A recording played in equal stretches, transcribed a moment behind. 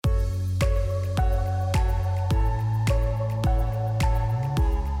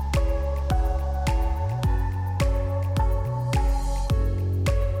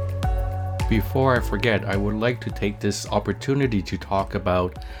Before I forget, I would like to take this opportunity to talk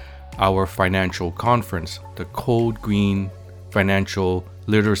about our financial conference, the Code Green Financial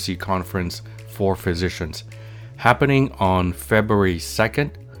Literacy Conference for Physicians, happening on February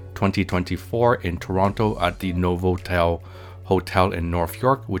 2nd, 2024 in Toronto at the Novotel Hotel in North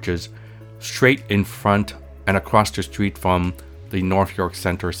York, which is straight in front and across the street from the North York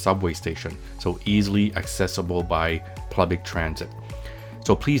Center subway station, so easily accessible by public transit.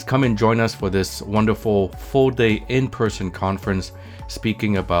 So please come and join us for this wonderful full-day in-person conference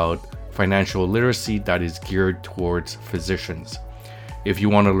speaking about financial literacy that is geared towards physicians. If you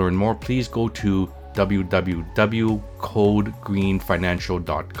want to learn more, please go to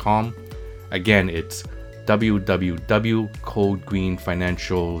www.codegreenfinancial.com. Again, it's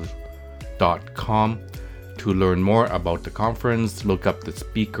www.codegreenfinancial.com to learn more about the conference, look up the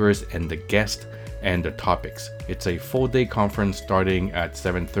speakers and the guests and the topics. It's a full-day conference starting at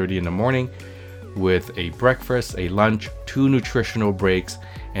 7:30 in the morning with a breakfast, a lunch, 2 nutritional breaks,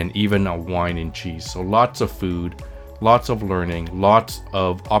 and even a wine and cheese. So lots of food, lots of learning, lots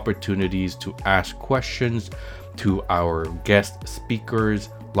of opportunities to ask questions to our guest speakers,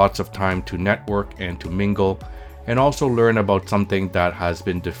 lots of time to network and to mingle, and also learn about something that has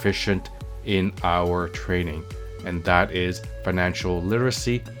been deficient in our training, and that is financial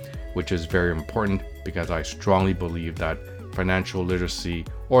literacy, which is very important because I strongly believe that financial literacy,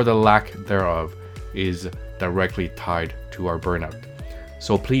 or the lack thereof, is directly tied to our burnout.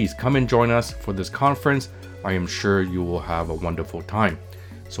 So please come and join us for this conference. I am sure you will have a wonderful time.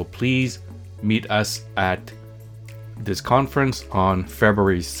 So please meet us at this conference on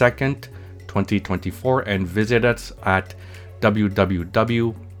February 2nd, 2024, and visit us at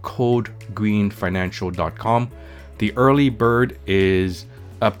www.codegreenfinancial.com. The early bird is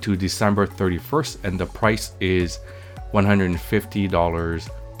up to December 31st, and the price is $150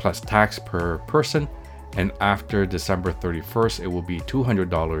 plus tax per person, and after December 31st it will be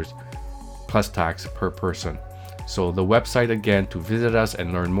 $200 plus tax per person. So the website again to visit us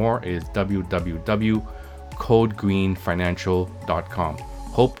and learn more is www.codegreenfinancial.com.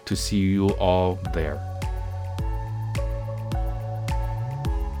 Hope to see you all there.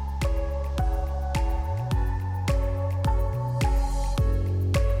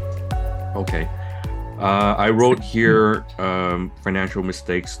 Okay. I wrote here financial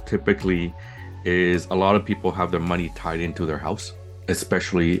mistakes typically is a lot of people have their money tied into their house,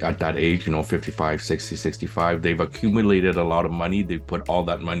 especially at that age, 55, 60, 65. They've accumulated a lot of money. They put all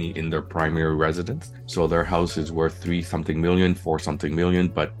that money in their primary residence. So their house is worth 3-something million, 4-something million,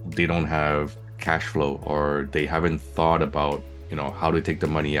 but they don't have cash flow, or they haven't thought about, how to take the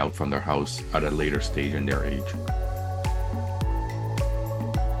money out from their house at a later stage in their age.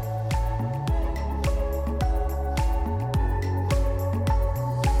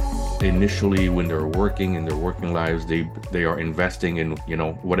 Initially, when they're working in their working lives, they are investing in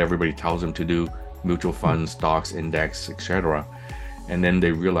what everybody tells them to do, mutual funds, stocks, index, etc. And then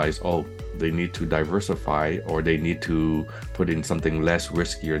they realize, they need to diversify, or they need to put in something less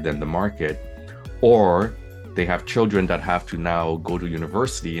riskier than the market, or they have children that have to now go to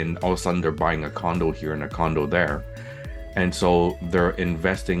university, and all of a sudden they're buying a condo here and a condo there. And so they're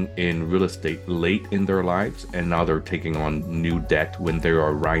investing in real estate late in their lives, and now they're taking on new debt when they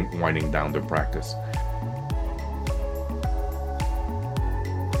are winding down their practice.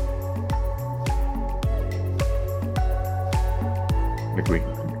 Agree.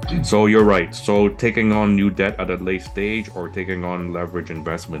 So you're right. So taking on new debt at a late stage, or taking on leverage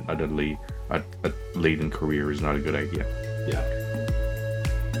investment at late in career is not a good idea. Yeah.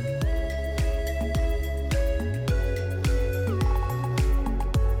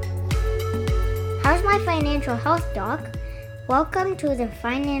 How's my financial health, Doc? Welcome to the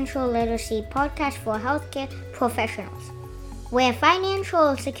Financial Literacy Podcast for Healthcare Professionals, where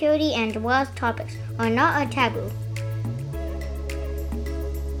financial security and wealth topics are not a taboo.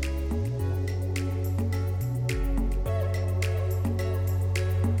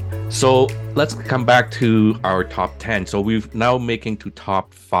 So let's come back to our top 10. So we've now making to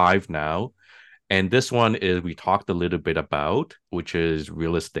top 5 now. And this one is we talked a little bit about, which is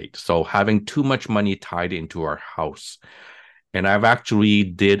real estate. So having too much money tied into our house. And I've actually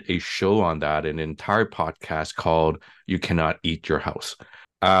did a show on that, an entire podcast called You Cannot Eat Your House.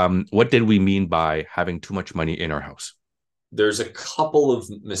 What did we mean by having too much money in our house? There's a couple of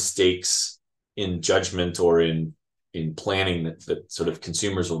mistakes in judgment or in planning that sort of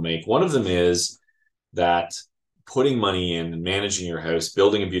consumers will make. One of them is that putting money in and managing your house,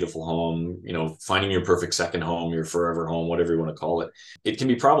 building a beautiful home, finding your perfect second home, your forever home, whatever you want to call it, it can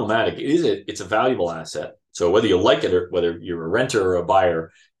be problematic. It's a valuable asset. So whether you like it or whether you're a renter or a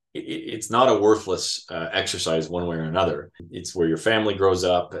buyer, it's not a worthless exercise one way or another. It's where your family grows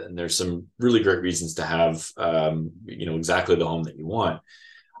up, and there's some really great reasons to have, exactly the home that you want.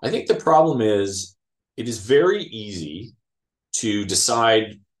 I think the problem is it is very easy to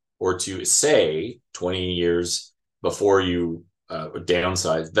decide or to say 20 years before you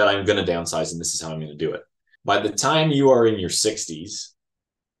downsize that I'm going to downsize and this is how I'm going to do it. By the time you are in your 60s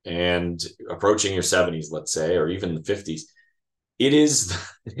and approaching your 70s, let's say, or even the 50s, it is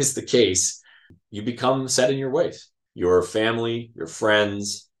the case. You become set in your ways. Your family, your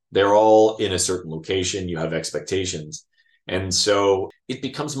friends, they're all in a certain location. You have expectations. And so it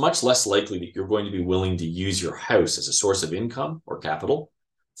becomes much less likely that you're going to be willing to use your house as a source of income or capital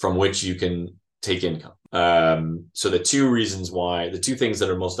from which you can take income. So the two things that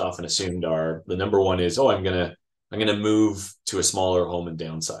are most often assumed are, the number one is, I'm going to move to a smaller home and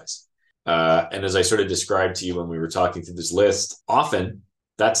downsize. And as I sort of described to you when we were talking through this list, often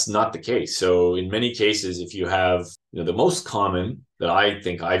that's not the case. So in many cases, if you have, the most common that I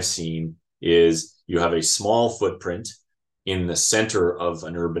think I've seen is you have a small footprint in the center of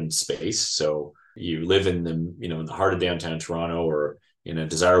an urban space. So you live in in the heart of downtown Toronto or in a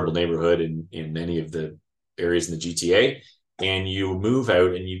desirable neighborhood in any of the areas in the GTA, and you move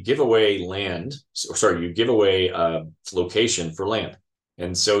out and you give away location for land.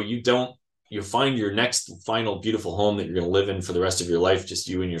 And so you find your next final beautiful home that you're going to live in for the rest of your life, just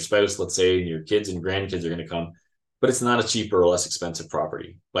you and your spouse, let's say, and your kids and grandkids are going to come, but it's not a cheaper or less expensive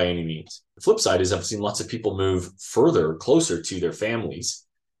property by any means. The flip side is I've seen lots of people move closer to their families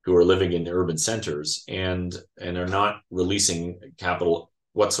who are living in urban centers and are not releasing capital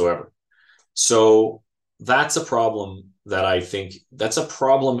whatsoever. So that's a problem that I think that's a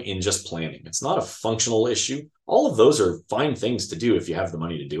problem in just planning. It's not a functional issue. All of those are fine things to do if you have the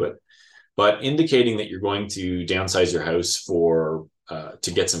money to do it. But indicating that you're going to downsize your house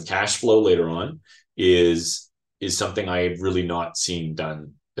to get some cash flow later on is something I've really not seen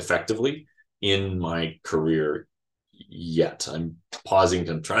done effectively in my career yet. I'm pausing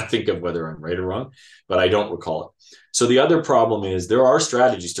to try to think of whether I'm right or wrong, but I don't recall it. So the other problem is there are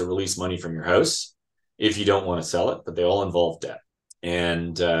strategies to release money from your house if you don't want to sell it, but they all involve debt.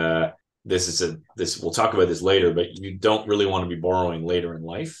 And we'll talk about this later, but you don't really want to be borrowing later in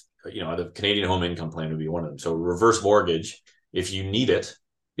life. The Canadian Home Income Plan would be one of them. So reverse mortgage, if you need it,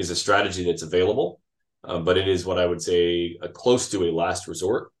 is a strategy that's available, but it is what I would say close to a last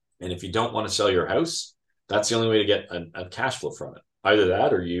resort. And if you don't want to sell your house, that's the only way to get a cash flow from it. Either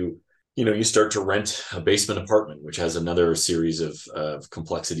that, or you start to rent a basement apartment, which has another series of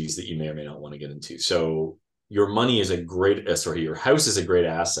complexities that you may or may not want to get into. So your money is your house is a great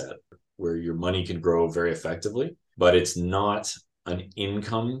asset where your money can grow very effectively, but it's not an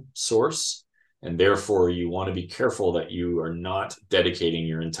income source. And therefore you want to be careful that you are not dedicating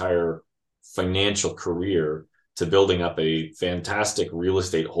your entire financial career to building up a fantastic real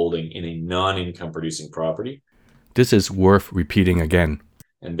estate holding in a non-income producing property. This is worth repeating again.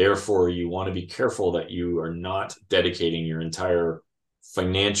 And therefore you want to be careful that you are not dedicating your entire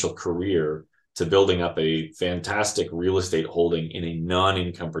financial career to building up a fantastic real estate holding in a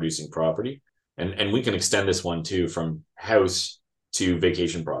non-income producing property. And we can extend this one too from house to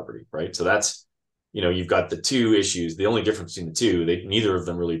vacation property, right? So that's, you've got the two issues. The only difference between the two, neither of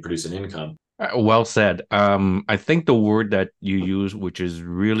them really produce an income. Well said. I think the word that you use, which is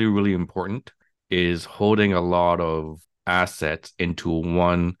really, really important, is holding a lot of assets into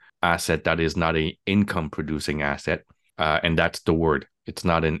one asset that is not an income producing asset. And that's the word. It's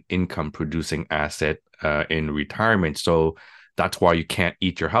not an income producing asset in retirement. So that's why you can't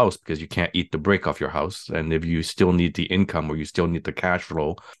eat your house, because you can't eat the brick off your house. And if you still need the income or you still need the cash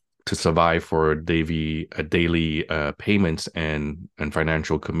flow to survive for daily payments and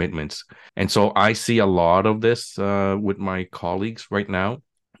financial commitments. And so I see a lot of this with my colleagues right now.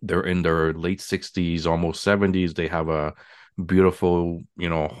 They're in their late 60s, almost 70s. They have a beautiful,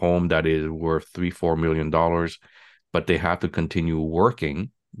 home that is worth $3-4 million, but they have to continue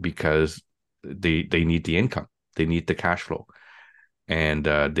working because they need the income. They need the cash flow. And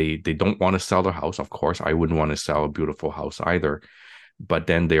they don't want to sell their house. Of course, I wouldn't want to sell a beautiful house either. But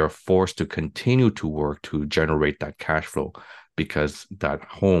then they are forced to continue to work to generate that cash flow because that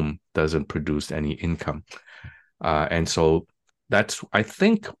home doesn't produce any income. And so that's, I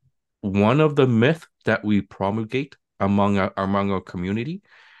think, one of the myths that we promulgate among our community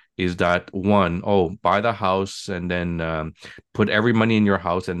is that buy the house and then put every money in your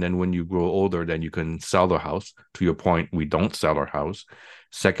house. And then when you grow older, then you can sell the house. To your point, we don't sell our house.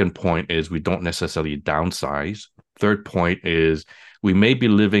 Second point is we don't necessarily downsize. Third point is we may be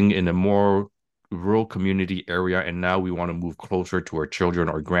living in a more rural community area, and now we want to move closer to our children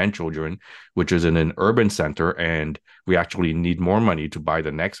or grandchildren, which is in an urban center, and we actually need more money to buy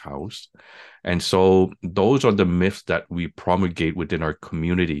the next house. And so those are the myths that we promulgate within our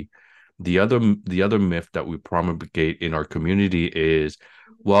community. The other myth that we promulgate in our community is,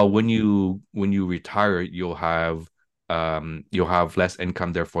 well, when you retire, you'll have less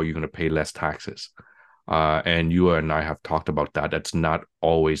income, therefore you're going to pay less taxes. And you and I have talked about that. That's not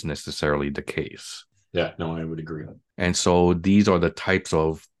always necessarily the case. Yeah, no, I would agree. And so these are the types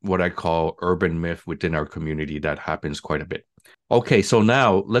of what I call urban myth within our community that happens quite a bit. Okay, so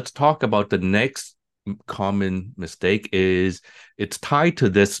now let's talk about the next common mistake. Is it's tied to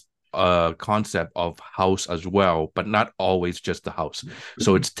this concept of house as well, but not always just the house.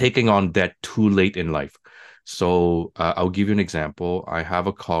 So it's taking on debt too late in life. So I'll give you an example. I have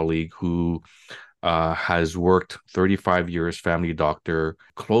a colleague who has worked 35 years, family doctor,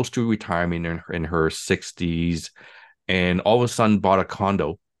 close to retirement in her 60s, and all of a sudden bought a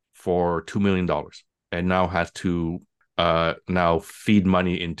condo for $2 million and now has to now feed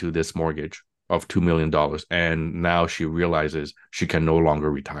money into this mortgage of $2 million. And now she realizes she can no longer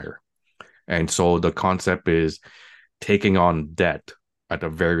retire. And so the concept is taking on debt at a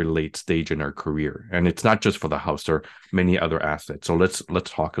very late stage in her career. And it's not just for the house, there are many other assets. So let's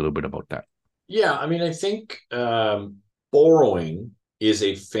talk a little bit about that. Yeah, I mean, I think borrowing is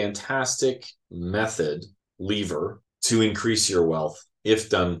a fantastic lever to increase your wealth if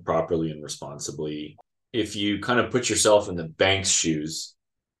done properly and responsibly. If you kind of put yourself in the bank's shoes,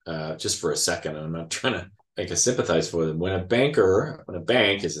 just for a second, and I'm not trying to make a sympathize for them. When a bank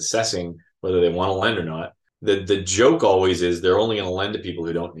is assessing whether they want to lend or not, the joke always is they're only going to lend to people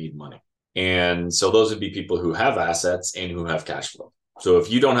who don't need money. And so those would be people who have assets and who have cash flow. So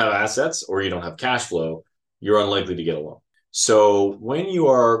if you don't have assets or you don't have cash flow, you're unlikely to get a loan. So when you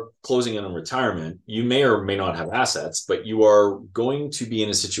are closing in on retirement, you may or may not have assets, but you are going to be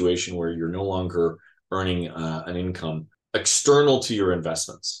in a situation where you're no longer earning an income external to your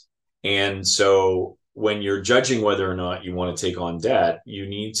investments. And so when you're judging whether or not you want to take on debt, you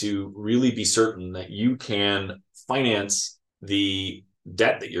need to really be certain that you can finance the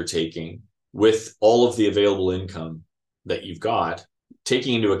debt that you're taking with all of the available income that you've got,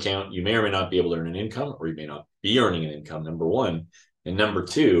 taking into account you may or may not be able to earn an income, or you may not be earning an income, number one. And number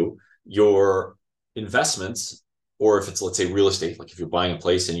two, your investments, or if it's, let's say, real estate, like if you're buying a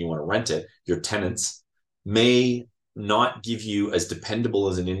place and you want to rent it, your tenants may not give you as dependable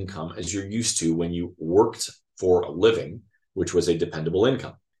as an income as you're used to when you worked for a living, which was a dependable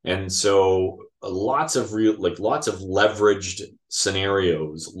income. And so lots of leveraged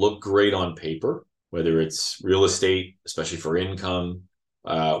scenarios look great on paper, whether it's real estate, especially for income,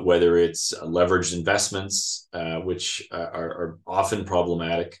 whether it's leveraged investments, which are often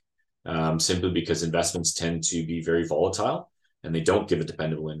problematic simply because investments tend to be very volatile and they don't give a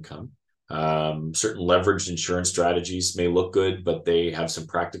dependable income. Certain leveraged insurance strategies may look good, but they have some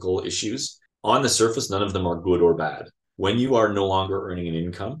practical issues. On the surface, none of them are good or bad. When you are no longer earning an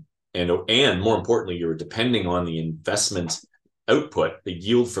income, and more importantly, you're depending on the investment output, the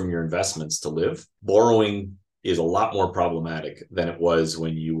yield from your investments to live, borrowing is a lot more problematic than it was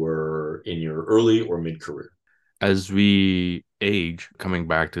when you were in your early or mid-career. As we age, coming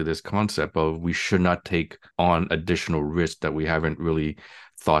back to this concept of we should not take on additional risk that we haven't really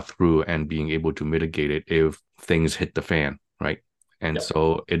thought through and being able to mitigate it if things hit the fan, right? And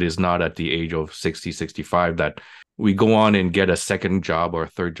so it is not at the age of 60, 65 that we go on and get a second job or a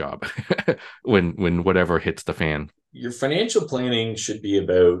third job when whatever hits the fan. Your financial planning should be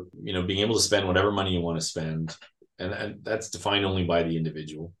about, being able to spend whatever money you want to spend. And that's defined only by the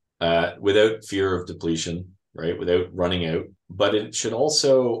individual, without fear of depletion, right? Without running out. But you should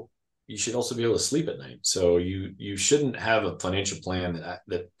also be able to sleep at night. So you shouldn't have a financial plan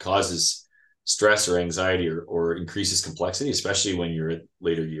that causes stress or anxiety or increases complexity, especially when you're at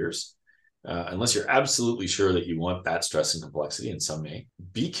later years. Unless you're absolutely sure that you want that stress and complexity, and some may.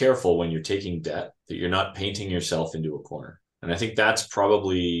 Be careful when you're taking debt that you're not painting yourself into a corner. And I think that's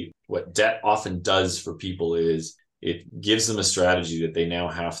probably what debt often does for people is it gives them a strategy that they now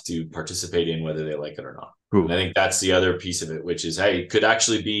have to participate in whether they like it or not. Ooh. And I think that's the other piece of it, which is, hey, it could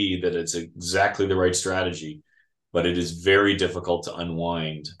actually be that it's exactly the right strategy, but it is very difficult to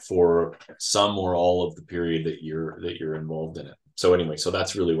unwind for some or all of the period that you're involved in it. So anyway, so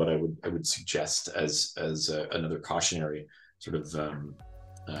that's really what I would suggest as another cautionary sort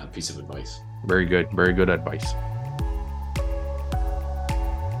of piece of advice. Very good advice.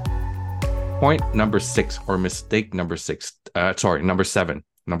 Point number 6, or mistake number 6. Number seven.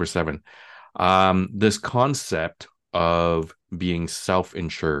 This concept of being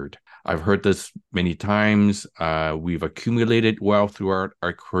self-insured. I've heard this many times. We've accumulated wealth throughout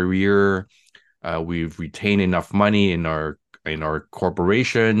our career. We've retained enough money in our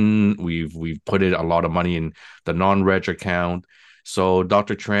corporation. We've put in a lot of money in the non-reg account. So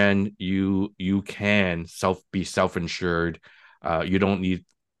Dr. Tran, you can be self-insured. You don't need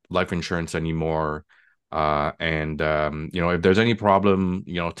life insurance anymore. And if there's any problem,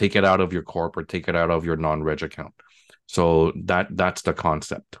 take it out of your corp or take it out of your non-reg account. So that's the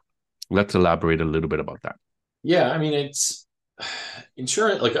concept. Let's elaborate a little bit about that. Yeah, I mean, it's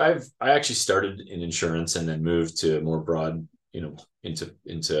insurance. Like I actually started in insurance and then moved to more broad,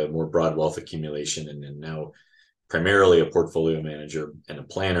 into more broad wealth accumulation, and then now primarily a portfolio manager and a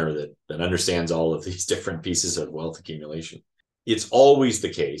planner that understands all of these different pieces of wealth accumulation. It's always the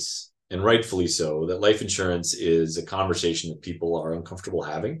case, and rightfully so, that life insurance is a conversation that people are uncomfortable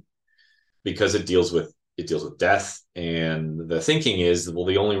having because it deals with death. And the thinking is, well,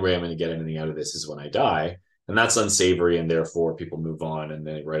 the only way I'm going to get anything out of this is when I die. And that's unsavory. And therefore people move on and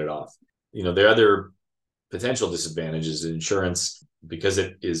they write it off. There are other potential disadvantages in insurance because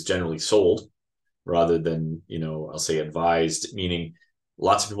it is generally sold rather than, I'll say advised, meaning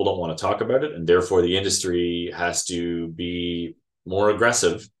lots of people don't want to talk about it. And therefore the industry has to be more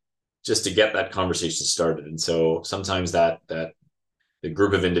aggressive just to get that conversation started. And so sometimes that the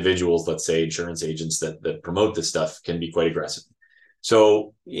group of individuals, let's say insurance agents that promote this stuff, can be quite aggressive.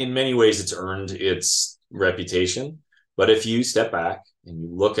 So in many ways, it's earned its reputation. But if you step back and you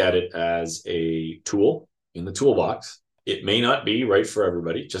look at it as a tool in the toolbox, it may not be right for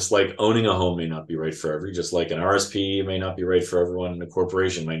everybody, just like owning a home may not be right for everybody, just like an RSP may not be right for everyone, and a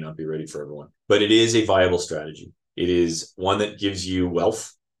corporation might not be ready for everyone. But it is a viable strategy. It is one that gives you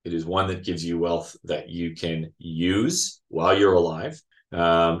wealth. It is one that gives you wealth that you can use while you're alive.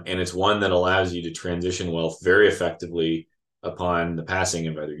 And it's one that allows you to transition wealth very effectively upon the passing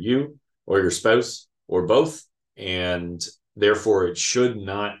of either you or your spouse or both. And therefore, it should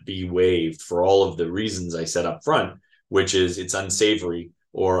not be waived for all of the reasons I said up front, which is it's unsavory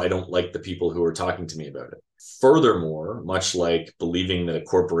or I don't like the people who are talking to me about it. Furthermore, much like believing that a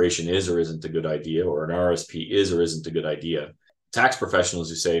corporation is or isn't a good idea, or an RSP is or isn't a good idea, tax professionals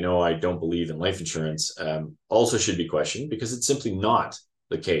who say, no, I don't believe in life insurance, also should be questioned, because it's simply not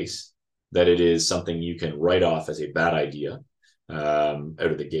the case that it is something you can write off as a bad idea out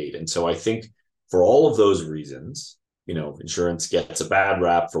of the gate. And so I think for all of those reasons, insurance gets a bad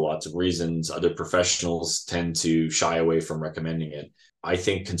rap for lots of reasons. Other professionals tend to shy away from recommending it. I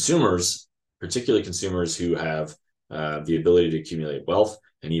think consumers, particularly consumers who have the ability to accumulate wealth,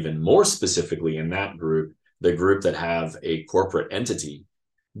 and even more specifically in that group, the group that have a corporate entity,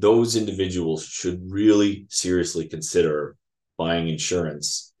 those individuals should really seriously consider buying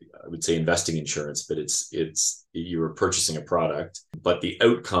insurance. I would say investing insurance, but it's you're purchasing a product, but the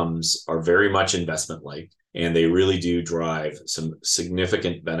outcomes are very much investment-like, and they really do drive some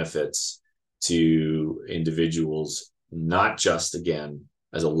significant benefits to individuals, not just, again,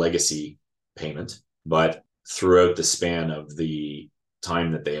 as a legacy payment, but throughout the span of the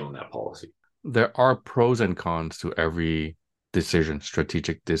time that they own that policy. There are pros and cons to every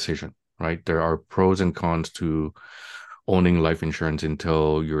strategic decision, right? There are pros and cons to owning life insurance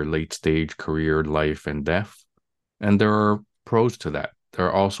until your late stage career, life, and death. And there are pros to that. There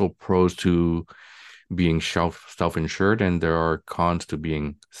are also pros to being self-insured, and there are cons to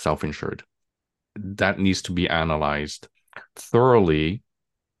being self-insured. That needs to be analyzed thoroughly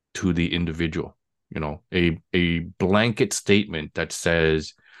to the individual. A blanket statement that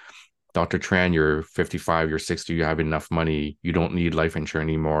says, Dr. Tran, you're 55, you're 60, you have enough money, you don't need life insurance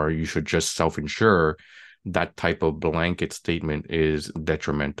anymore, you should just self-insure. That type of blanket statement is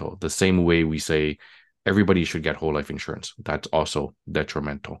detrimental. The same way we say everybody should get whole life insurance, that's also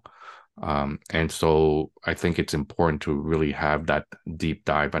detrimental. And so I think it's important to really have that deep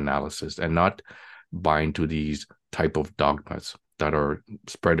dive analysis and not buy into these type of dogmas that are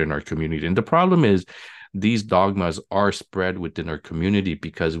spread in our community. And the problem is these dogmas are spread within our community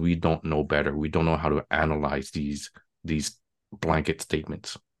because we don't know better. We don't know how to analyze these blanket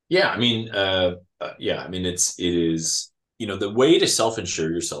statements. Yeah, I mean, it is, the way to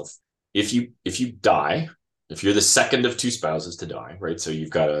self-insure yourself. If you die, if you're the second of two spouses to die, right? So you've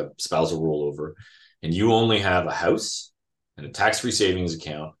got a spousal rollover, and you only have a house and a tax-free savings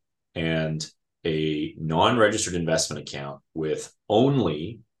account and a non-registered investment account with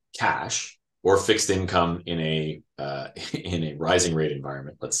only cash or fixed income in a rising rate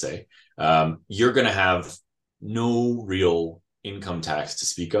environment, let's say, you're going to have no real income tax to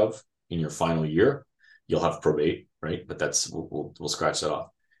speak of in your final year. You'll have probate, right? But we'll scratch that off.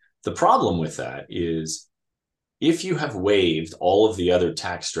 The problem with that is If you have waived all of the other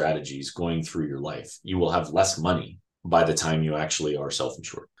tax strategies going through your life, you will have less money by the time you actually are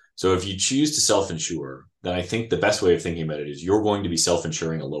self-insured. So if you choose to self-insure, then I think the best way of thinking about it is you're going to be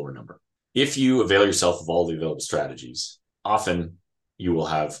self-insuring a lower number. If you avail yourself of all the available strategies, often you will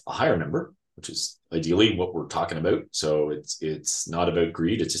have a higher number, which is ideally what we're talking about. So it's not about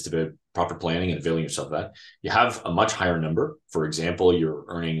greed. It's just about proper planning and availing yourself of that. You have a much higher number. For example, you're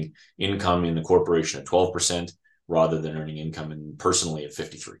earning income in the corporation at 12% rather than earning income in personally at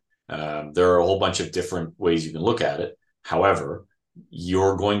 53. There are a whole bunch of different ways you can look at it. However,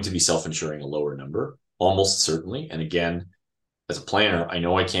 you're going to be self-insuring a lower number, almost certainly. And again, as a planner, I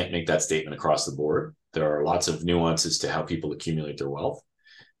know I can't make that statement across the board. There are lots of nuances to how people accumulate their wealth.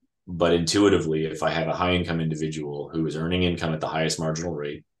 But intuitively, if I have a high income individual who is earning income at the highest marginal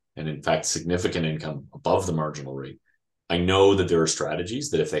rate, and in fact, significant income above the marginal rate, I know that there are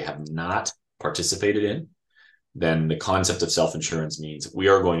strategies that if they have not participated in, then the concept of self-insurance means we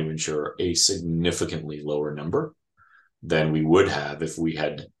are going to insure a significantly lower number than we would have if we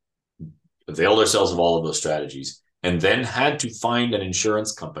had availed ourselves of all of those strategies and then had to find an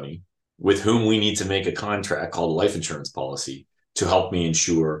insurance company with whom we need to make a contract called a life insurance policy to help me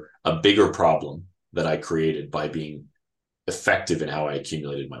insure a bigger problem that I created by being effective in how I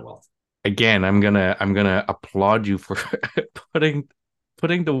accumulated my wealth. Again, I'm gonna applaud you for putting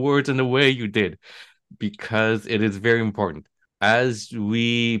the words in the way you did, because it is very important. As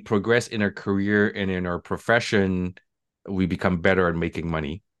we progress in our career and in our profession, we become better at making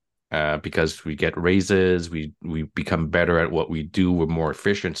money because we get raises, we become better at what we do, we're more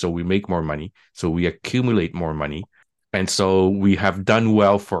efficient, so we make more money, so we accumulate more money. And so we have done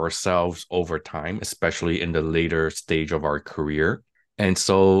well for ourselves over time, especially in the later stage of our career. And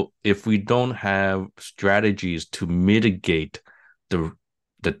so if we don't have strategies to mitigate the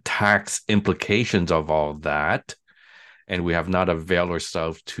tax implications of all that, and we have not availed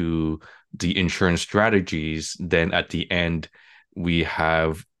ourselves to the insurance strategies, then at the end, we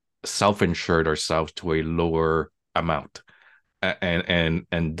have self-insured ourselves to a lower amount. And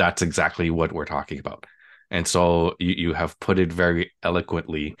that's exactly what we're talking about. And so you have put it very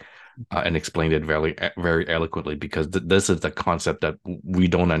eloquently and explained it very, very eloquently, because this is the concept that we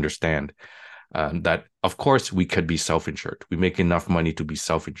don't understand. That, of course, we could be self-insured. We make enough money to be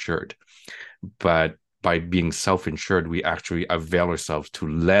self-insured. But by being self-insured, we actually avail ourselves to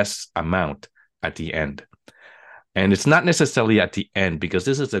less amount at the end. And it's not necessarily at the end, because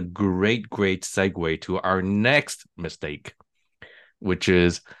this is a great, great segue to our next mistake, which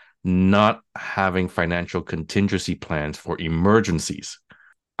is not having financial contingency plans for emergencies.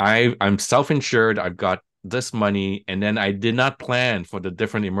 I'm self-insured, I've got this money, and then I did not plan for the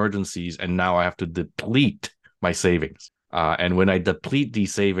different emergencies, and now I have to deplete my savings. And when I deplete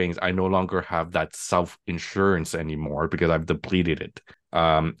these savings, I no longer have that self-insurance anymore because I've depleted it.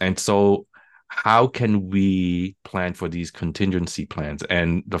 And so how can we plan for these contingency plans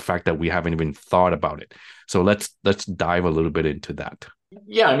and the fact that we haven't even thought about it? So let's dive a little bit into that.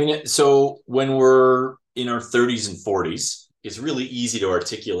 Yeah, I mean, so when we're in our 30s and 40s, it's really easy to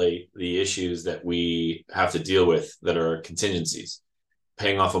articulate the issues that we have to deal with that are contingencies.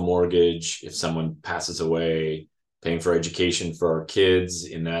 Paying off a mortgage if someone passes away, paying for education for our kids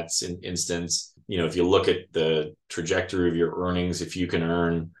in that instance. You know, if you look at the trajectory of your earnings, if you can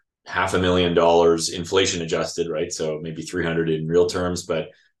earn $500,000 inflation adjusted, right? So maybe 300 in real terms, but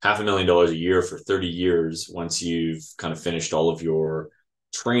 $500,000 a year for 30 years, once you've kind of finished all of your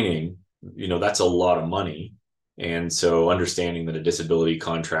training, you know, that's a lot of money. And so understanding that a disability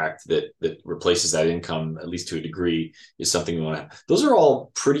contract that replaces that income, at least to a degree, is something we want to have. Those are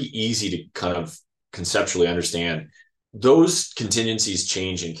all pretty easy to kind of conceptually understand. Those contingencies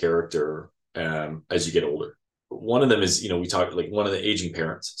change in character as you get older. One of them is, you know, we talked like one of the aging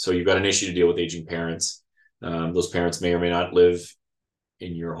parents. So you've got an issue to deal with aging parents. Those parents may or may not live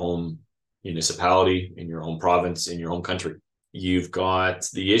in your home municipality, in your home province, in your home country. You've got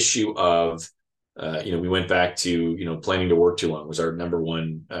the issue of, you know, we went back to, you know, planning to work too long was our number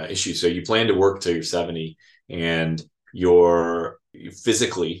one issue. So you plan to work till you're 70 and you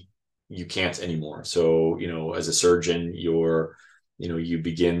physically, you can't anymore. So, you know, as a surgeon, you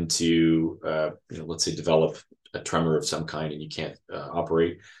begin to, you know, let's say develop a tremor of some kind and you can't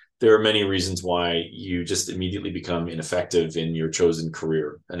operate. There are many reasons why you just immediately become ineffective in your chosen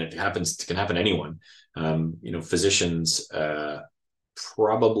career. And it can happen to anyone. You know, physicians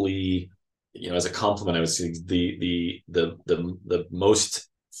probably, you know, as a compliment, I would say the most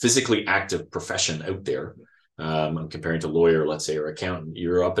physically active profession out there. I'm comparing to lawyer, let's say, or accountant.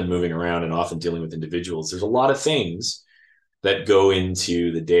 You're up and moving around and often dealing with individuals. There's a lot of things that go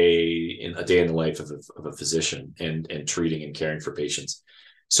into a day in the life of a physician and treating and caring for patients.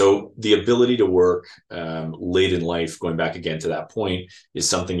 So the ability to work late in life, going back again to that point, is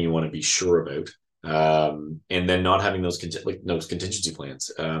something you want to be sure about. And then not having those contingency plans.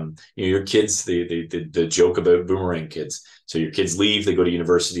 Your kids, the joke about boomerang kids. So your kids leave, they go to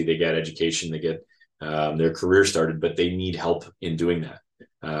university, they get education, they get their career started, but they need help in doing that.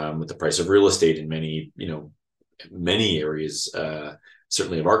 With the price of real estate in many areas,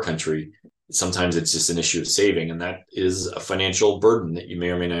 certainly of our country, sometimes it's just an issue of saving, and that is a financial burden that you may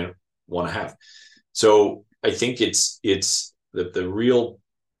or may not want to have. So I think it's the real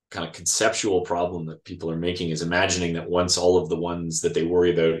kind of conceptual problem that people are making is imagining that once all of the ones that they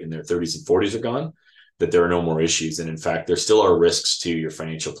worry about in their 30s and 40s are gone, that there are no more issues. And in fact, there still are risks to your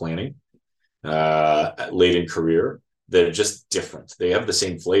financial planning late in career that are just different. They have the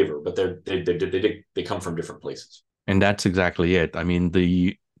same flavor, but they come from different places. And that's exactly it. I mean,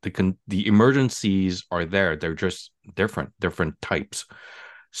 the emergencies are there. They're just different types.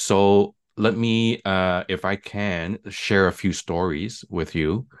 So let me, if I can, share a few stories with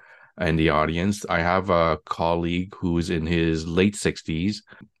you and the audience. I have a colleague who's in his late 60s.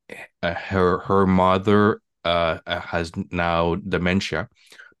 Her mother has now dementia,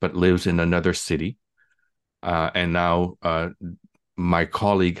 but lives in another city. And now my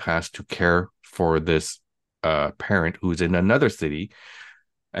colleague has to care for this parent who's in another city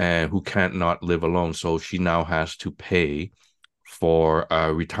and who can't not live alone. So she now has to pay for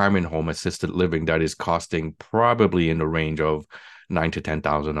a retirement home assisted living that is costing probably in the range of $9,000 to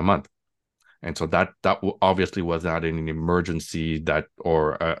 $10,000 a month. And so that obviously was not an emergency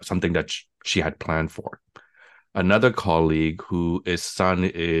or something that she had planned for. Another colleague whose son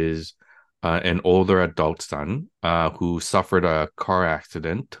is an older adult son who suffered a car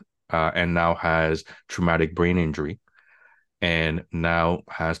accident and now has traumatic brain injury and now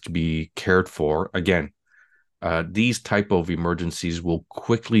has to be cared for. Again, these type of emergencies will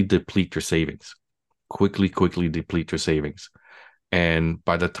quickly deplete your savings, quickly deplete your savings. And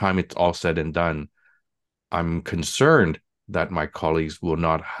by the time it's all said and done, I'm concerned that my colleagues will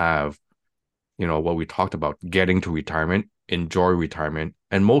not have, what we talked about, getting to retirement, enjoy retirement,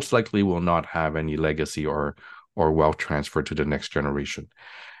 and most likely will not have any legacy or wealth transfer to the next generation.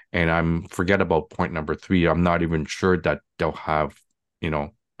 And forget about point number 3. I'm not even sure that they'll have,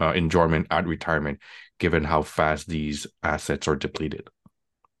 enjoyment at retirement, given how fast these assets are depleted.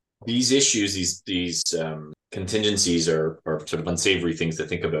 These issues, these contingencies are sort of unsavory things to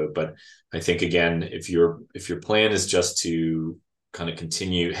think about. But I think, again, if your plan is just to kind of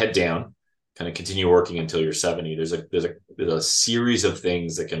continue head down, kind of continue working until you're 70, there's a series of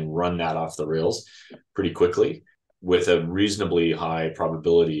things that can run that off the rails pretty quickly, with a reasonably high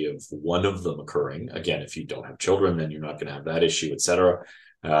probability of one of them occurring. Again, if you don't have children, then you're not going to have that issue, etc.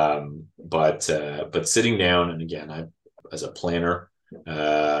 But sitting down, and again, as a planner,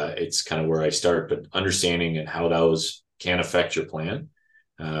 it's kind of where I start. But understanding and how those can affect your plan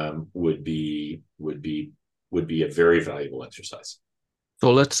would be a very valuable exercise.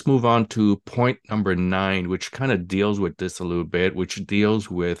 So let's move on to point number 9, which kind of deals with this a little bit, which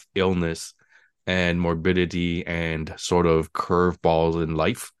deals with illness and morbidity and sort of curveballs in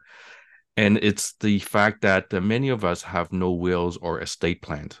life. And it's the fact that many of us have no wills or estate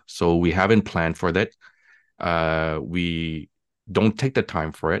plans. So we haven't planned for that. We don't take the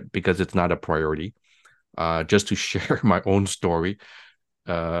time for it because it's not a priority. Just to share my own story,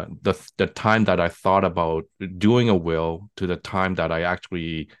 the time that I thought about doing a will to the time that I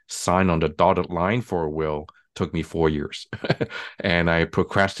actually signed on the dotted line for a will took me 4 years. And I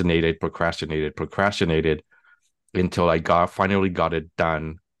procrastinated until I finally got it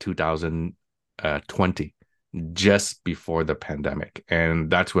done 2020, just before the pandemic.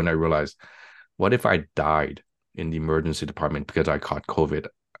 And that's when I realized, what if I died in the emergency department because I caught COVID?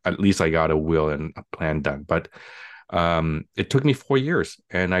 At least I got a will and a plan done. But it took me 4 years,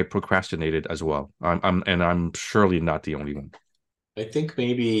 and I procrastinated as well. I'm surely not the only one. I think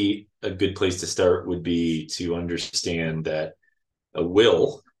maybe a good place to start would be to understand that a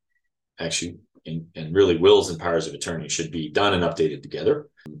will, actually, and really wills and powers of attorney should be done and updated together,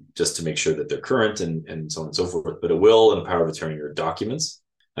 just to make sure that they're current and so on and so forth. But a will and a power of attorney are documents.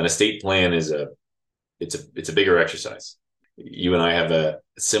 An estate plan is a bigger exercise. You and I have a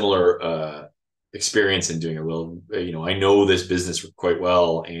similar experience in doing a will. I know this business quite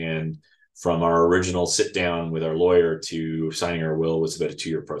well, and from our original sit down with our lawyer to signing our will was about a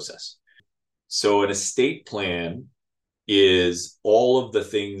 2-year process. So an estate plan is all of the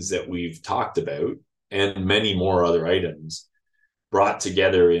things that we've talked about and many more other items brought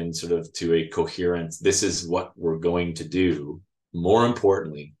together in sort of to a coherent, this is what we're going to do, more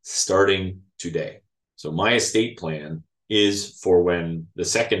importantly, starting today. So my estate plan is for when the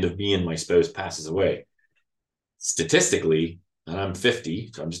second of me and my spouse passes away. Statistically, and I'm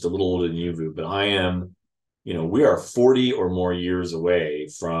 50, so I'm just a little older than you, Vu, but I am, we are 40 or more years away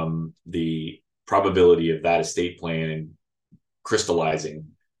from the probability of that estate plan crystallizing,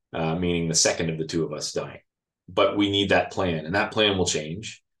 meaning the second of the two of us dying. But we need that plan, and that plan will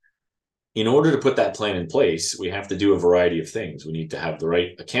change. In order to put that plan in place, we have to do a variety of things. We need to have the right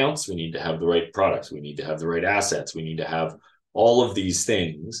accounts. We need to have the right products. We need to have the right assets. We need to have all of these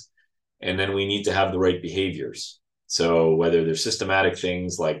things. And then we need to have the right behaviors. So whether they're systematic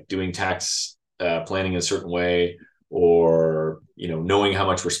things like doing tax planning a certain way, or knowing how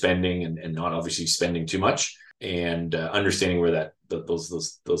much we're spending and not obviously spending too much, and understanding where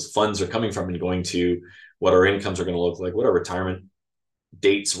those funds are coming from and going to, what our incomes are going to look like, what our retirement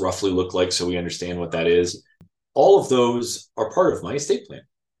dates roughly look like, so we understand what that is. All of those are part of my estate plan.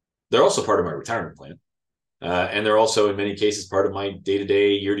 They're also part of my retirement plan. And they're also, in many cases, part of my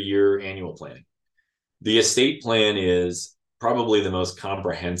day-to-day, year-to-year annual planning. The estate plan is probably the most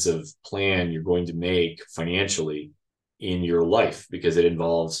comprehensive plan you're going to make financially in your life, because it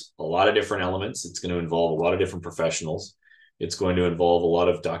involves a lot of different elements. It's going to involve a lot of different professionals. It's going to involve a lot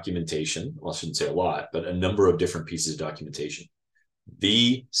of documentation. Well, I shouldn't say a lot, but a number of different pieces of documentation.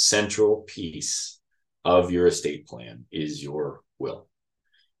 The central piece of your estate plan is your will.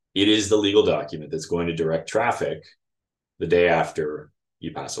 It is the legal document that's going to direct traffic the day after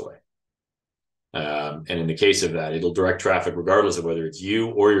you pass away. And in the case of that, it'll direct traffic regardless of whether it's you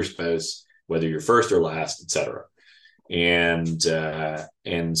or your spouse, whether you're first or last, etc.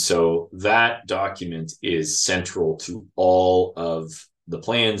 And so that document is central to all of the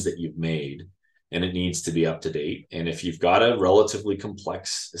plans that you've made, and it needs to be up to date. And if you've got a relatively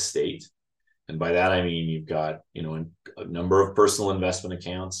complex estate, and by that I mean you've got a number of personal investment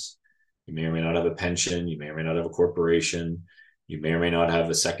accounts, you may or may not have a pension, you may or may not have a corporation, you may or may not have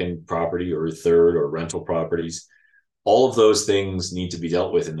a second property or a third or rental properties. All of those things need to be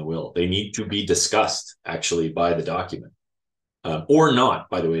dealt with in the will. They need to be discussed actually by the document, or not.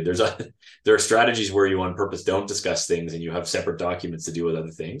 By the way, there are strategies where you on purpose don't discuss things and you have separate documents to deal with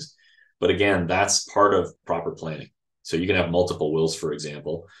other things. But again, that's part of proper planning. So you can have multiple wills, for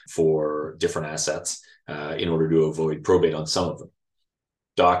example, for different assets in order to avoid probate on some of them.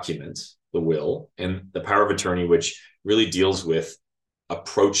 Document the will and the power of attorney, which really deals with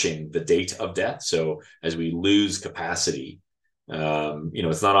approaching the date of death. So as we lose capacity,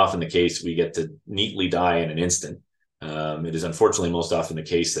 it's not often the case we get to neatly die in an instant. It is unfortunately most often the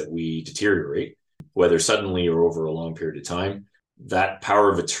case that we deteriorate, whether suddenly or over a long period of time. That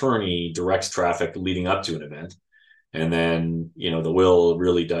power of attorney directs traffic leading up to an event. And then, the will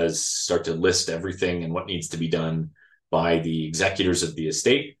really does start to list everything and what needs to be done by the executors of the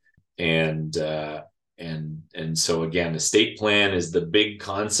estate. And so again, estate plan is the big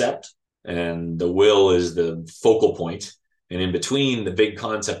concept and the will is the focal point. And in between the big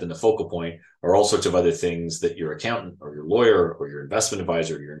concept and the focal point are all sorts of other things that your accountant or your lawyer or your investment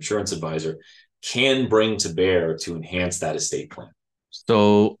advisor, or your insurance advisor can bring to bear to enhance that estate plan.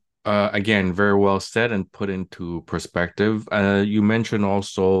 So again, very well said and put into perspective. You mentioned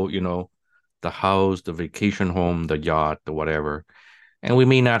also, the house, the vacation home, the yacht, the whatever. And we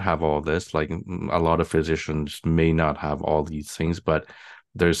may not have all this, like a lot of physicians may not have all these things, but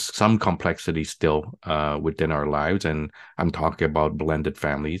there's some complexity still within our lives. And I'm talking about blended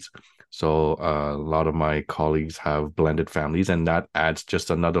families. So a lot of my colleagues have blended families, and that adds just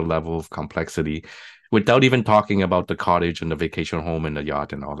another level of complexity without even talking about the cottage and the vacation home and the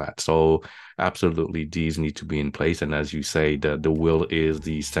yacht and all that. So absolutely, these need to be in place. And as you say, the will is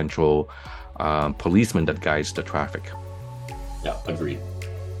the central policeman that guides the traffic. Yeah, agreed.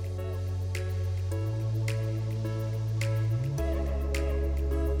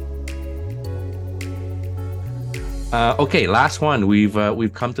 Okay, last one.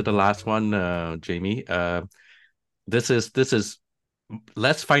 We've come to the last one, Jamie. This is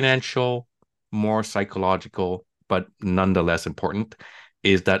less financial, more psychological, but nonetheless important,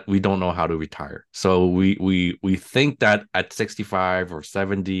 is that we don't know how to retire. So we think that at 65 or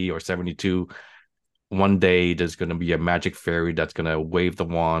 70 or 72, one day there's going to be a magic fairy that's going to wave the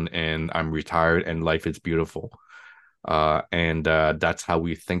wand and I'm retired and life is beautiful. And that's how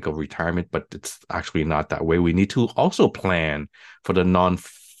we think of retirement, but it's actually not that way. We need to also plan for the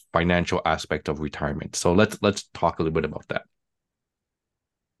non-financial aspect of retirement. So let's talk a little bit about that.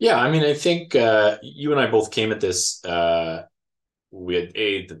 Yeah, I mean, I think you and I both came at this with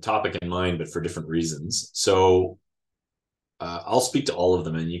the topic in mind, but for different reasons. So I'll speak to all of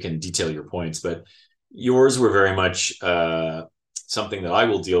them and you can detail your points, but yours were very much something that I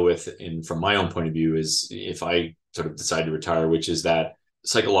will deal with from my own point of view is if I sort of decide to retire, which is that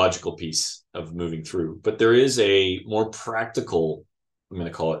psychological piece of moving through. But there is a more practical, I'm going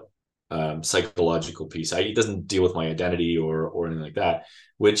to call it psychological piece. It doesn't deal with my identity or anything like that,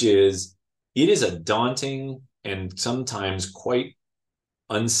 which is it is a daunting and sometimes quite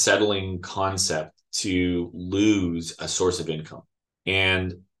unsettling concept to lose a source of income.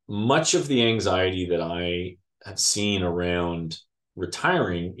 And much of the anxiety that I have seen around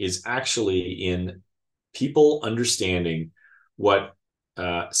retiring is actually in people understanding what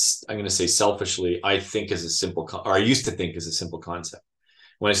I'm going to say selfishly, I think is a simple, or I used to think is a simple concept.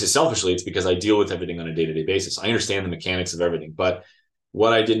 When I say selfishly, it's because I deal with everything on a day-to-day basis. I understand the mechanics of everything, but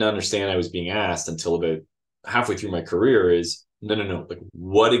what I didn't understand I was being asked until about halfway through my career is, no. Like,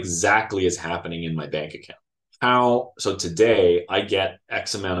 what exactly is happening in my bank account? So today I get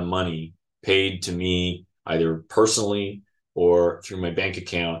X amount of money paid to me either personally or through my bank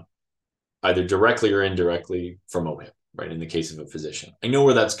account, either directly or indirectly from OHIP, right? In the case of a physician. I know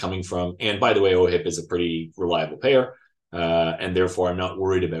where that's coming from. And by the way, OHIP is a pretty reliable payer. And therefore I'm not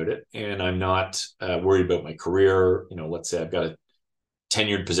worried about it. And I'm not worried about my career. Let's say I've got a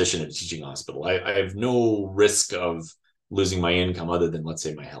tenured position at a teaching hospital. I have no risk of losing my income other than, let's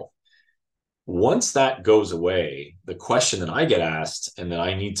say, my health. Once that goes away, the question that I get asked and that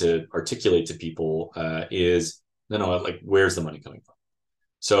I need to articulate to people is, no, like, where's the money coming from?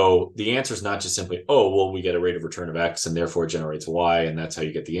 So the answer is not just simply, oh, well, we get a rate of return of X and therefore it generates Y, and that's how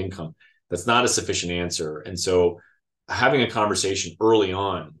you get the income. That's not a sufficient answer. And so having a conversation early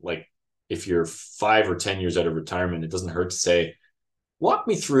on, like if you're 5 or 10 years out of retirement, it doesn't hurt to say, walk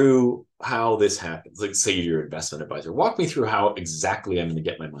me through how this happens. Like, say you're your investment advisor, walk me through how exactly I'm going to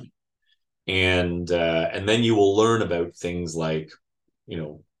get my money. And then you will learn about things like,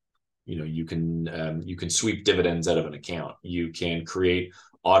 you can sweep dividends out of an account. You can create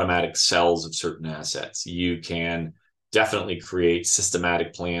automatic sells of certain assets. You can definitely create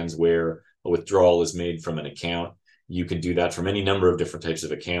systematic plans where a withdrawal is made from an account. You can do that from any number of different types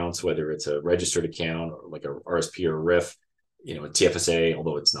of accounts, whether it's a registered account or like a RSP or a RIF, a TFSA,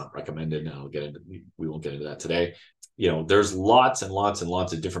 although it's not recommended. And we won't get into that today. There's lots and lots and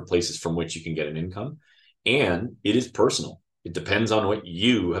lots of different places from which you can get an income, and it is personal. It depends on what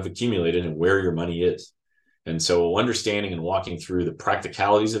you have accumulated and where your money is. And so understanding and walking through the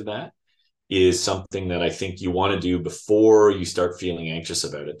practicalities of that is something that I think you want to do before you start feeling anxious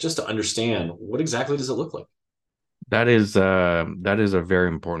about it, just to understand what exactly does it look like. That is a very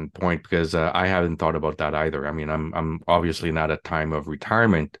important point because I haven't thought about that either. I mean, I'm obviously not at time of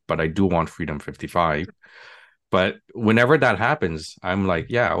retirement, but I do want Freedom 55. But whenever that happens, I'm like,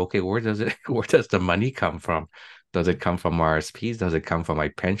 yeah, okay, where does the money come from? Does it come from RSPs? Does it come from my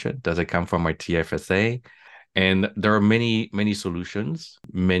pension? Does it come from my TFSA? And there are many, many solutions,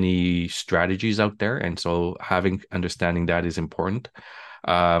 many strategies out there. And so understanding that is important.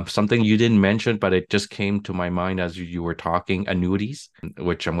 Something you didn't mention, but it just came to my mind as you were talking, annuities,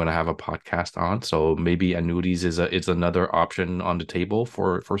 which I'm going to have a podcast on. So maybe annuities is another option on the table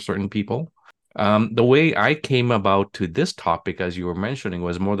for certain people. The way I came about to this topic, as you were mentioning,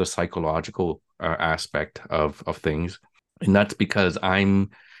 was more the psychological aspect of things. And that's because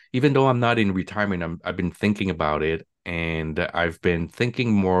even though I'm not in retirement, I've been thinking about it, and I've been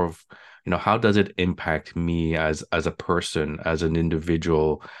thinking more of, how does it impact me as a person, as an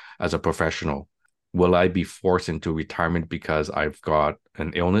individual, as a professional? Will I be forced into retirement because I've got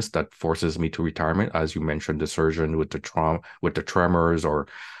an illness that forces me to retirement? As you mentioned, the surgeon with the tremors, or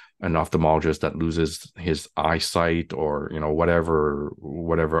an ophthalmologist that loses his eyesight, or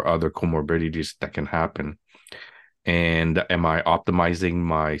whatever other comorbidities that can happen. And am I optimizing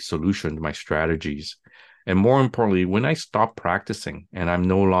my solutions, my strategies? And more importantly, when I stop practicing and I'm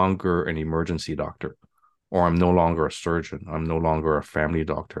no longer an emergency doctor, or I'm no longer a surgeon, I'm no longer a family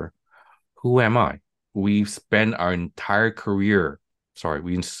doctor, who am I? We spend our entire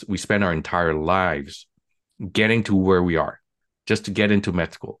we spend our entire lives getting to where we are, just to get into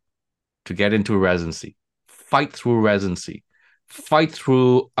med school, to get into residency, fight through residency, fight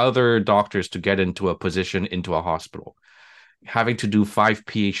through other doctors to get into a position into a hospital, having to do 5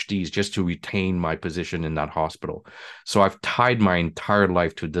 PhDs just to retain my position in that hospital. So I've tied my entire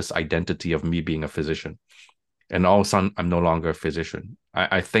life to this identity of me being a physician. And all of a sudden, I'm no longer a physician.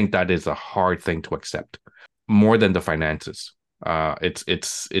 I think that is a hard thing to accept, more than the finances.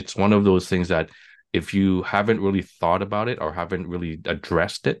 It's one of those things that if you haven't really thought about it, or haven't really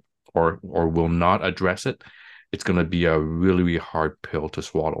addressed it, or will not address it, it's going to be a really, really hard pill to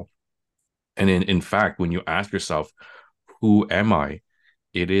swallow. And in fact, when you ask yourself, who am I?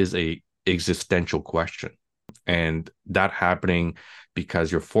 It is a existential question. And that happening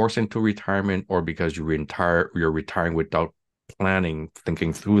because you're forced into retirement or because you're retiring without planning,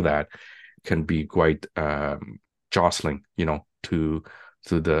 thinking through that can be quite jostling, to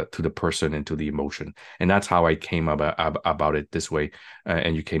the person and to the emotion. And that's how I came about it this way.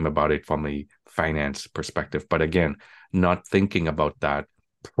 And you came about it from a finance perspective. But again, not thinking about that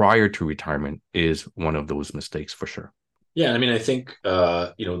prior to retirement is one of those mistakes for sure. Yeah, I mean, I think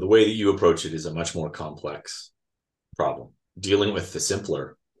the way that you approach it is a much more complex problem. Dealing with the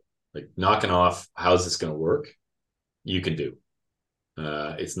simpler, like knocking off, how's this going to work? You can do.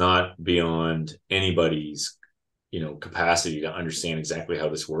 It's not beyond anybody's, capacity to understand exactly how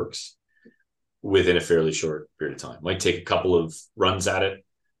this works within a fairly short period of time. Might take a couple of runs at it.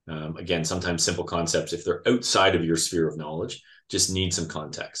 Again, sometimes simple concepts, if they're outside of your sphere of knowledge, just need some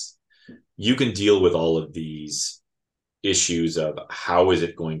context. You can deal with all of these issues of how is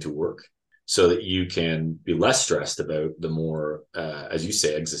it going to work so that you can be less stressed about the more, as you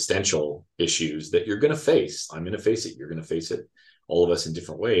say, existential issues that you're going to face. I'm going to face it. You're going to face it. All of us in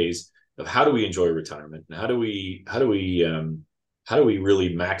different ways of how do we enjoy retirement and how do we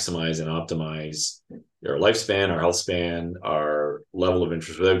really maximize and optimize our lifespan, our health span, our level of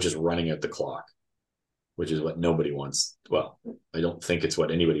interest without just running out the clock, which is what nobody wants. Well, I don't think it's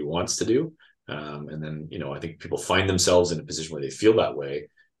what anybody wants to do. And then, I think people find themselves in a position where they feel that way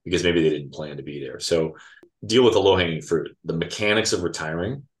because maybe they didn't plan to be there. So deal with the low-hanging fruit. The mechanics of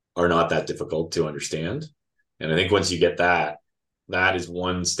retiring are not that difficult to understand. And I think once you get that is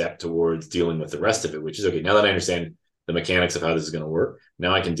one step towards dealing with the rest of it, which is, okay, now that I understand the mechanics of how this is going to work,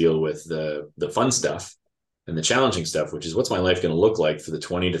 now I can deal with the fun stuff and the challenging stuff, which is what's my life going to look like for the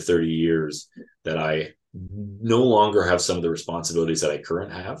 20 to 30 years that I no longer have some of the responsibilities that I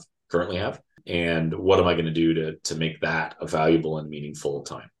currently have. And what am I going to do to make that a valuable and meaningful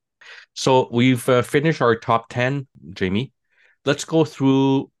time? So we've finished our top 10, Jamie. Let's go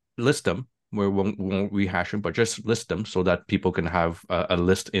through, list them. We won't rehash them, but just list them so that people can have a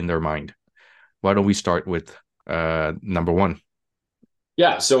list in their mind. Why don't we start with number one?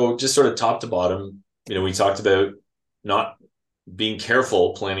 Yeah. So just sort of top to bottom, we talked about not being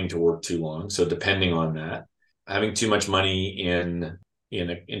careful planning to work too long. So depending on that, having too much money in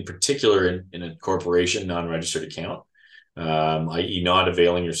particular in a corporation non-registered account, i.e. not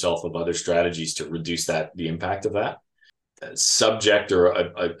availing yourself of other strategies to reduce the impact of that. Subject or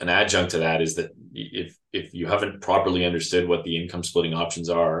an adjunct to that is that if you haven't properly understood what the income splitting options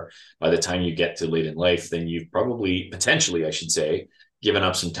are by the time you get to late in life, then you've potentially, I should say, given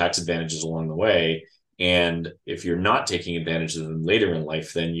up some tax advantages along the way. And if you're not taking advantage of them later in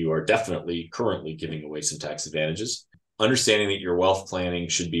life, then you are definitely currently giving away some tax advantages. Understanding that your wealth planning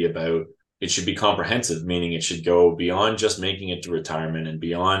should be comprehensive, meaning it should go beyond just making it to retirement and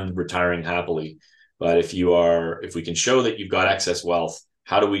beyond retiring happily. But if we can show that you've got excess wealth,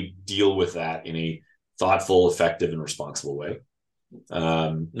 how do we deal with that in a thoughtful, effective, and responsible way?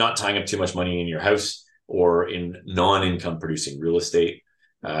 Not tying up too much money in your house or in non-income producing real estate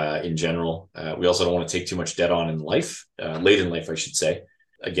in general. We also don't want to take too much debt on in life, late in life, I should say.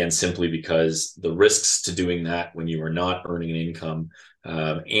 Again, simply because the risks to doing that when you are not earning an income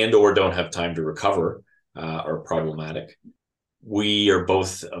and or don't have time to recover are problematic. We are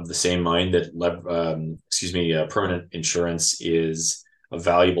both of the same mind that permanent insurance is a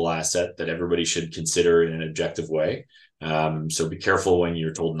valuable asset that everybody should consider in an objective way. So be careful when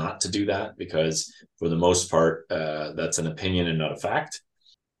you're told not to do that, because for the most part, that's an opinion and not a fact.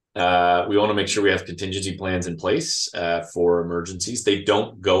 We want to make sure we have contingency plans in place for emergencies. They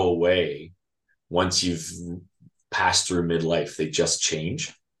don't go away once you've passed through midlife. They just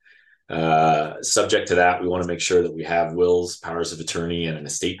change. Subject to that, we want to make sure that we have wills, powers of attorney, and an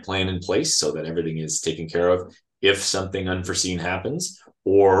estate plan in place so that everything is taken care of if something unforeseen happens,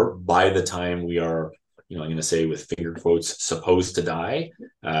 or by the time we are, I'm going to say with finger quotes, supposed to die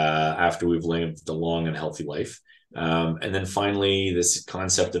after we've lived a long and healthy life. And then finally, this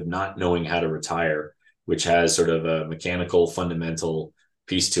concept of not knowing how to retire, which has sort of a mechanical, fundamental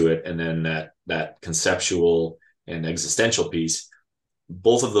piece to it, and then that conceptual and existential piece.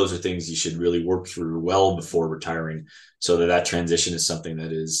 Both of those are things you should really work through well before retiring, so that transition is something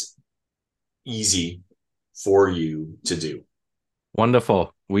that is easy for you to do.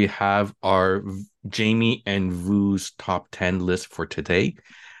 Wonderful. We have our Jamie and Vu's top 10 list for today.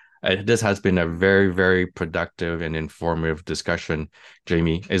 This has been a very, very productive and informative discussion.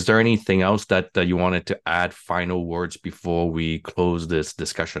 Jamie, is there anything else that you wanted to add, final words before we close this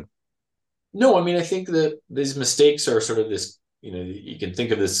discussion? No, I mean, I think that these mistakes are sort of this you can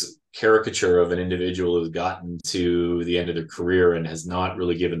think of this caricature of an individual who's gotten to the end of their career and has not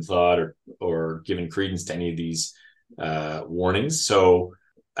really given thought or given credence to any of these warnings. So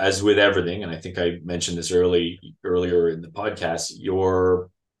as with everything, and I think I mentioned this earlier in the podcast, your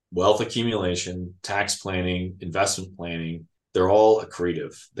wealth accumulation, tax planning, investment planning, they're all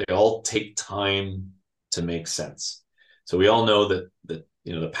accretive. They all take time to make sense. So we all know that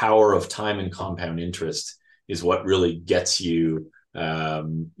the power of time and compound interest is what really gets you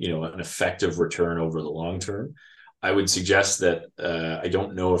an effective return over the long term. I would suggest that I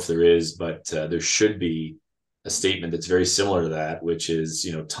don't know if there is, but there should be a statement that's very similar to that, which is,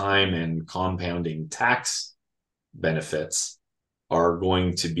 time and compounding tax benefits are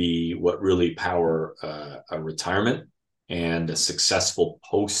going to be what really power a retirement and a successful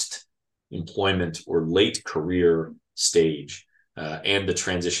post-employment or late career stage, and the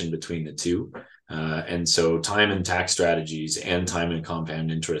transition between the two. And so time and tax strategies and time and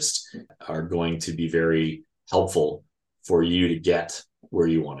compound interest are going to be very helpful for you to get where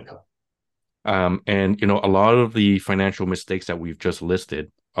you want to go. And a lot of the financial mistakes that we've just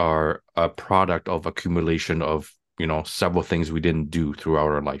listed are a product of accumulation of, several things we didn't do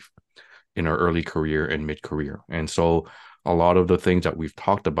throughout our life in our early career and mid-career. And so a lot of the things that we've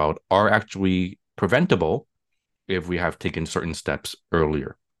talked about are actually preventable if we have taken certain steps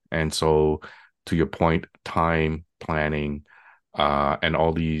earlier. And so to your point, time, planning, and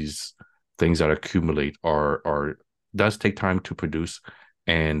all these things that accumulate does take time to produce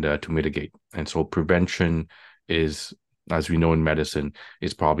and to mitigate. And so prevention is, as we know in medicine,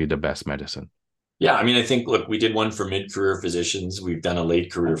 is probably the best medicine. Yeah, I think, look, we did one for mid-career physicians. We've done a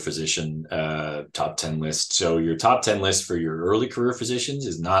late career physician top 10 list. So your top 10 list for your early career physicians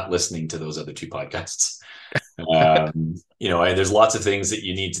is not listening to those other two podcasts. There's lots of things that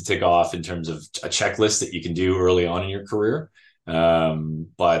you need to tick off in terms of a checklist that you can do early on in your career.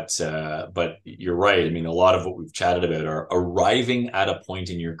 But you're right. A lot of what we've chatted about are arriving at a point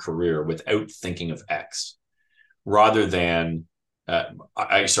in your career without thinking of X, rather than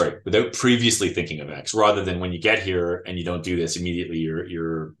without previously thinking of X, rather than when you get here and you don't do this immediately,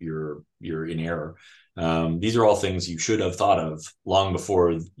 you're in error. These are all things you should have thought of long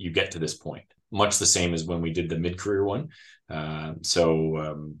before you get to this point. Much the same as when we did the mid-career one.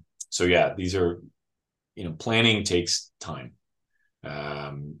 So yeah, these are, planning takes time.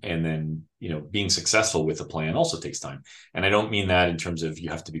 And then, being successful with a plan also takes time. And I don't mean that in terms of you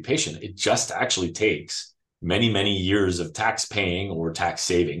have to be patient. It just actually takes many, many years of tax paying or tax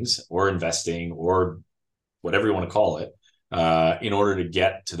savings or investing or whatever you want to call it, in order to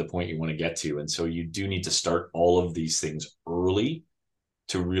get to the point you want to get to. And so you do need to start all of these things early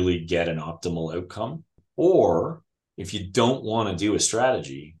to really get an optimal outcome. Or if you don't want to do a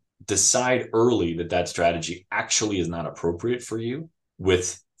strategy, decide early that strategy actually is not appropriate for you,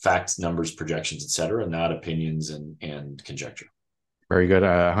 with facts, numbers, projections, etc., not opinions and conjecture. Very good.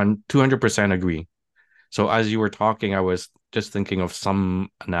 200% agree. So as you were talking, I was just thinking of some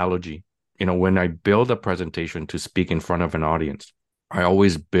analogy. When I build a presentation to speak in front of an audience, I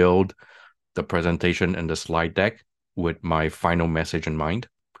always build the presentation and the slide deck with my final message in mind,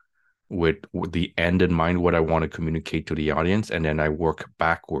 with the end in mind, what I want to communicate to the audience. And then I work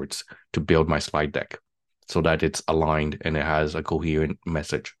backwards to build my slide deck so that it's aligned and it has a coherent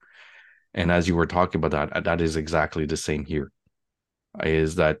message. And as you were talking about that is exactly the same here,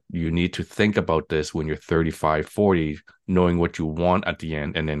 is that you need to think about this when you're 35, 40, knowing what you want at the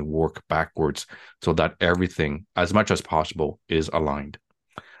end, and then work backwards so that everything, as much as possible, is aligned.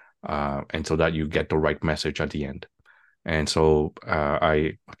 And so that you get the right message at the end. And so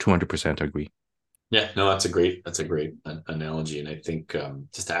I 200% agree. Yeah, no, that's a great analogy. And I think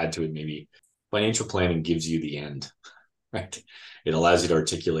just to add to it, maybe financial planning gives you the end, right? It allows you to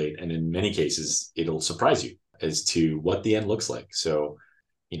articulate, and in many cases, it'll surprise you as to what the end looks like. So,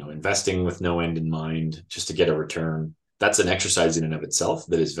 investing with no end in mind just to get a return, that's an exercise in and of itself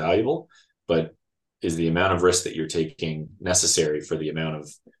that is valuable, but is the amount of risk that you're taking necessary for the amount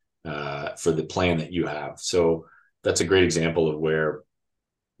of, for the plan that you have? So that's a great example of where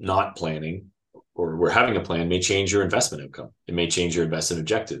not planning or where having a plan may change your investment outcome. It may change your investment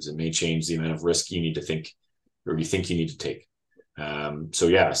objectives. It may change the amount of risk you need to think, or you think you need to take. So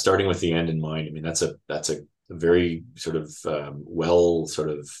yeah, starting with the end in mind. That's a very sort of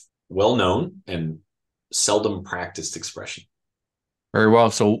well-known and seldom practiced expression. Very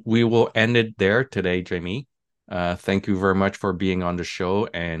well. So we will end it there today, Jamie. Thank you very much for being on the show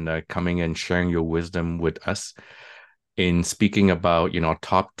and coming and sharing your wisdom with us in speaking about,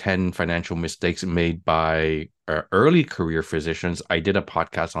 top 10 financial mistakes made by early career physicians. I did a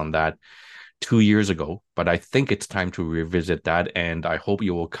podcast on that 2 years ago, but I think it's time to revisit that. And I hope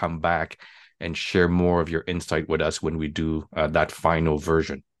you will come back and share more of your insight with us when we do that final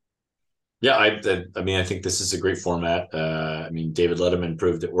version. Yeah, I mean, I think this is a great format. I mean, David Letterman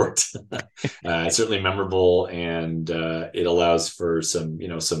proved it worked. It's certainly memorable, and it allows for some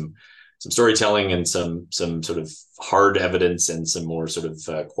storytelling and some sort of hard evidence and some more sort of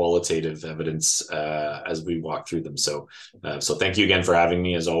qualitative evidence as we walk through them. So thank you again for having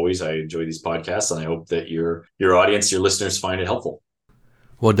me. As always, I enjoy these podcasts, and I hope that your audience, your listeners, find it helpful.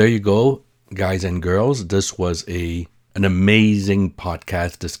 Well, there you go, guys and girls. This was an amazing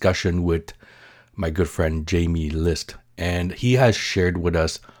podcast discussion with my good friend Jamie List, and he has shared with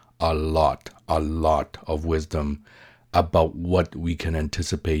us a lot of wisdom about what we can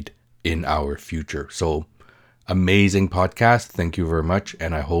anticipate in our future. So amazing podcast. Thank you very much,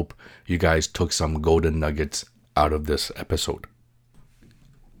 and I hope you guys took some golden nuggets out of this episode.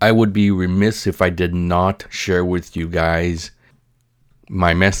 I would be remiss if I did not share with you guys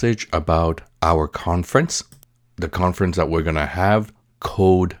my message about our conference. The conference that we're going to have,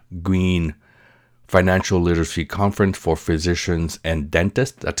 Code Green Financial Literacy Conference for Physicians and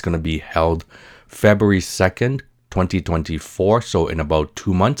Dentists. That's going to be held February 2nd, 2024, so in about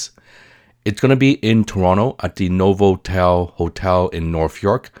 2 months. It's going to be in Toronto at the Novotel Hotel in North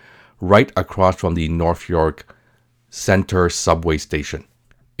York, right across from the North York Center subway station.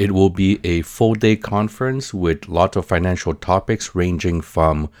 It will be a full-day conference with lots of financial topics ranging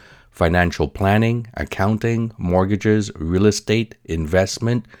from financial planning, accounting, mortgages, real estate,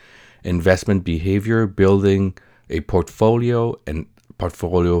 investment behavior, building a portfolio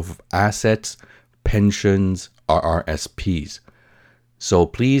of assets, pensions, RRSPs. So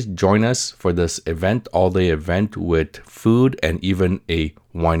please join us for this event, all-day event with food and even a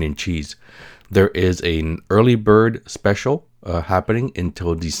wine and cheese. There is an early bird special happening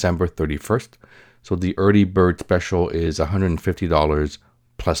until December 31st. So the early bird special is $150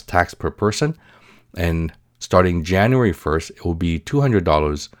 plus tax per person. And starting January 1st, it will be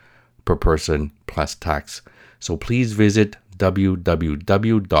 $200 per person plus tax. So please visit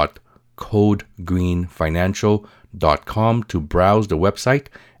www.codegreenfinancial.com to browse the website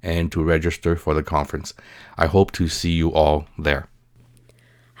and to register for the conference. I hope to see you all there.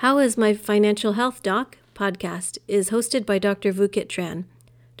 How is My Financial Health Doc? Podcast is hosted by Dr. Vukit Tran.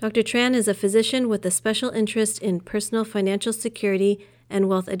 Dr. Tran is a physician with a special interest in personal financial security and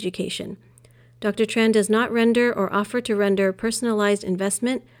wealth education. Dr. Tran does not render or offer to render personalized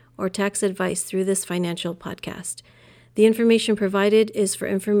investment or tax advice through this financial podcast. The information provided is for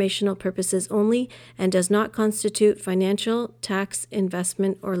informational purposes only and does not constitute financial, tax,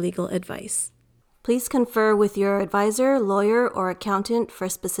 investment, or legal advice. Please confer with your advisor, lawyer, or accountant for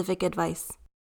specific advice.